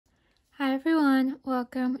Hi everyone,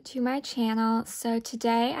 welcome to my channel. So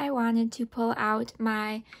today I wanted to pull out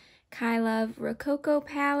my Kailav Rococo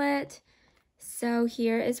palette. So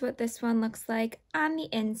here is what this one looks like on the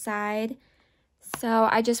inside. So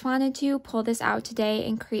I just wanted to pull this out today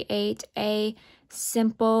and create a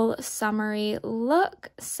simple summery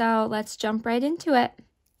look. So let's jump right into it.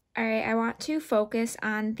 Alright, I want to focus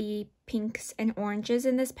on the pinks and oranges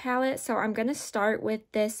in this palette. So I'm going to start with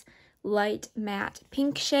this light matte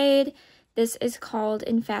pink shade. This is called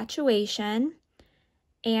Infatuation,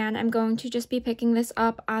 and I'm going to just be picking this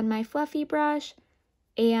up on my fluffy brush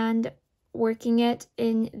and working it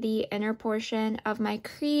in the inner portion of my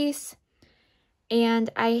crease. And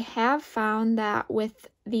I have found that with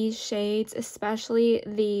these shades, especially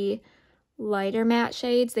the lighter matte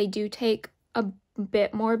shades, they do take a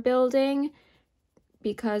bit more building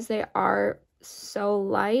because they are so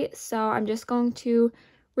light. So I'm just going to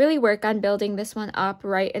really work on building this one up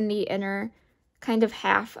right in the inner kind of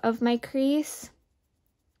half of my crease.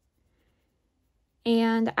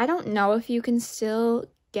 And I don't know if you can still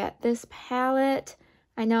get this palette.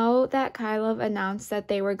 I know that Kailav announced that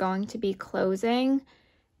they were going to be closing,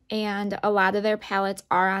 and a lot of their palettes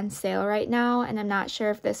are on sale right now, and I'm not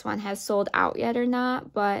sure if this one has sold out yet or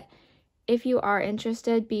not, but if you are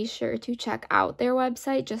interested, be sure to check out their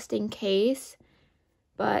website just in case.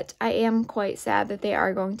 But I am quite sad that they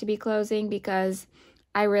are going to be closing because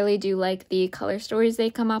I really do like the color stories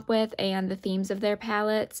they come up with and the themes of their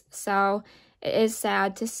palettes. So it is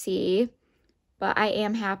sad to see, but I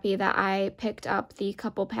am happy that I picked up the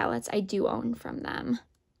couple palettes I do own from them.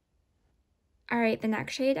 Alright, the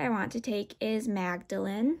next shade I want to take is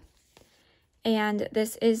Magdalene. And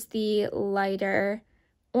this is the lighter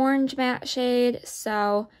orange matte shade.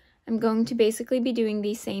 So I'm going to basically be doing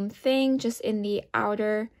the same thing, just in the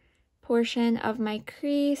outer portion of my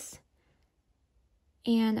crease.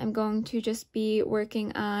 And I'm going to just be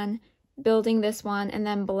working on building this one and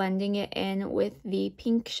then blending it in with the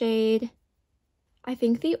pink shade. I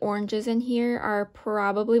think the oranges in here are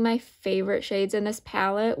probably my favorite shades in this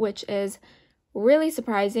palette, which is really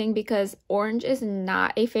surprising because orange is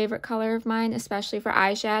not a favorite color of mine, especially for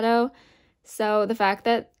eyeshadow. So the fact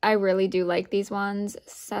that I really do like these ones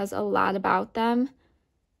says a lot about them.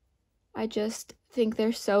 I just think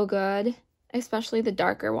they're so good, especially the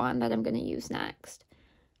darker one that I'm going to use next.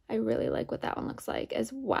 I really like what that one looks like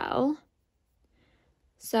as well.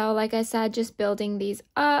 So like I said, just building these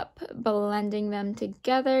up, blending them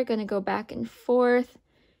together, going to go back and forth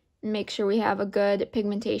and make sure we have a good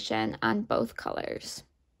pigmentation on both colors.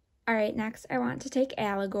 Alright, next I want to take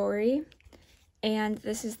Allegory. And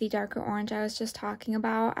this is the darker orange I was just talking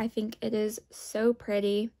about. I think it is so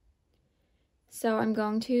pretty. So I'm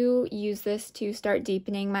going to use this to start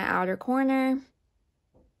deepening my outer corner.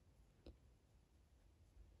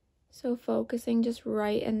 So focusing just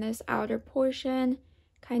right in this outer portion,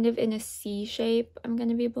 kind of in a C shape, I'm going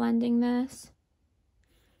to be blending this.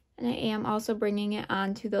 And I am also bringing it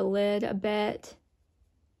onto the lid a bit.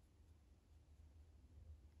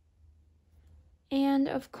 And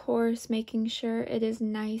of course, making sure it is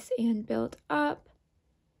nice and built up,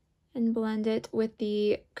 and blend it with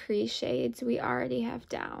the crease shades we already have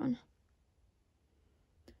down.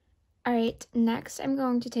 Alright, next I'm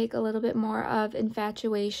going to take a little bit more of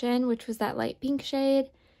Infatuation, which was that light pink shade,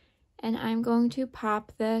 and I'm going to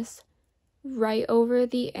pop this right over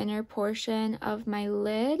the inner portion of my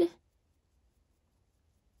lid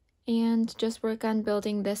and just work on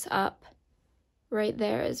building this up right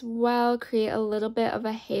there as well. Create a little bit of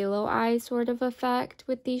a halo eye sort of effect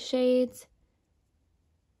with these shades.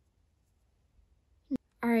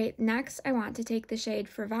 Alright, next I want to take the shade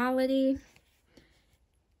Frivolity.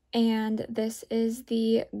 And this is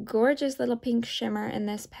the gorgeous little pink shimmer in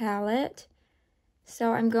this palette.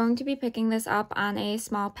 So I'm going to be picking this up on a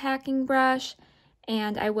small packing brush,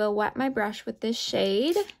 and I will wet my brush with this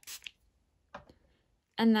shade.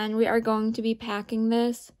 And then we are going to be packing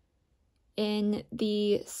this in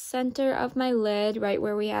the center of my lid, right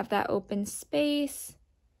where we have that open space.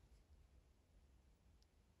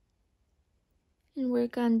 And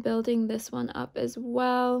work on building this one up as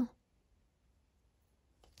well.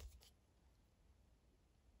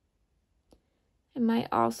 I might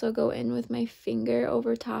also go in with my finger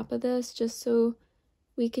over top of this just so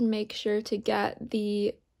we can make sure to get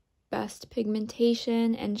the best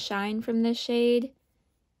pigmentation and shine from this shade.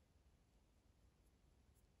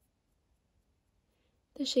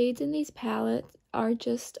 The shades in these palettes are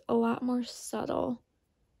just a lot more subtle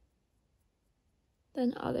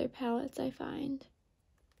than other palettes I find.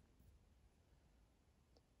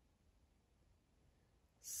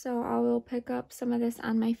 So I will pick up some of this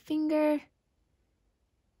on my finger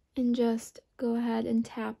and just go ahead and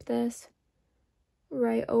tap this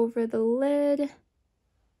right over the lid.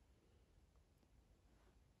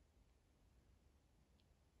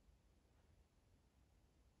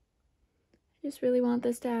 I just really want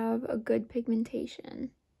this to have a good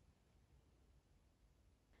pigmentation.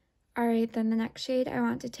 Alright, then the next shade I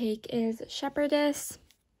want to take is Shepherdess.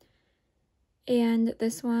 And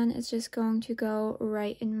this one is just going to go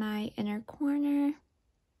right in my inner corner.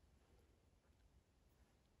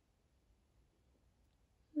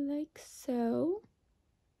 Like so.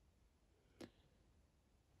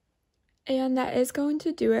 And that is going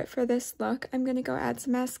to do it for this look. I'm going to go add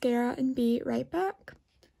some mascara and be right back.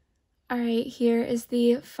 Alright, here is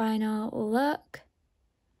the final look.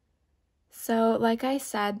 So like I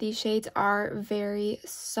said, these shades are very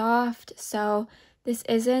soft, so this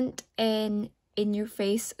isn't an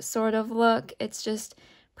in-your-face sort of look. It's just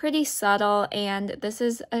pretty subtle, and this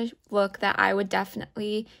is a look that I would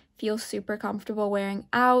definitely feel super comfortable wearing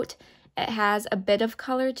out. It has a bit of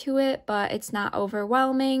color to it, but it's not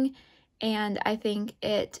overwhelming, and I think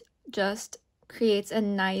it just creates a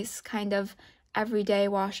nice kind of everyday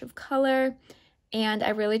wash of color. And I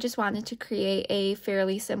really just wanted to create a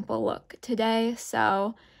fairly simple look today,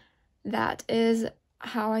 so that is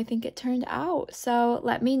how I think it turned out. So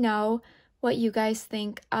let me know what you guys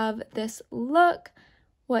think of this look,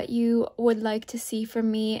 what you would like to see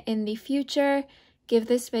from me in the future. Give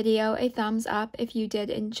this video a thumbs up if you did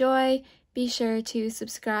enjoy. Be sure to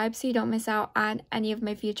subscribe so you don't miss out on any of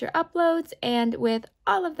my future uploads. And with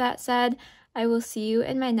all of that said, I will see you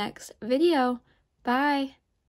in my next video. Bye!